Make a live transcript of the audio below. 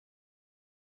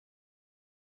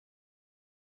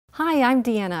Hi, I'm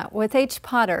Deanna with H.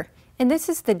 Potter, and this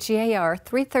is the GAR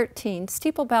 313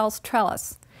 Steeple Bells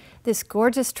Trellis. This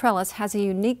gorgeous trellis has a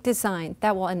unique design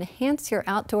that will enhance your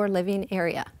outdoor living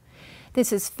area.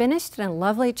 This is finished in a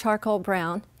lovely charcoal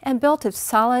brown and built of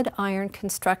solid iron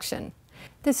construction.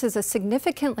 This is a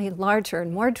significantly larger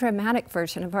and more dramatic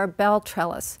version of our Bell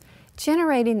Trellis,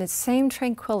 generating the same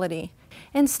tranquility,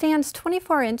 and stands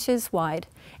 24 inches wide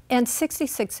and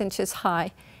 66 inches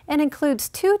high, and includes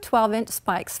two 12-inch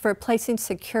spikes for placing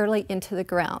securely into the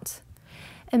ground.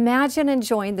 Imagine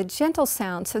enjoying the gentle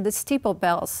sounds of the steeple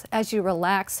bells as you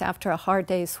relax after a hard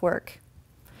day's work.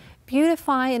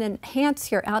 Beautify and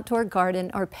enhance your outdoor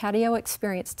garden or patio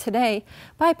experience today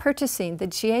by purchasing the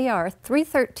GAR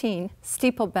 313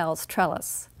 Steeple Bells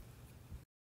Trellis.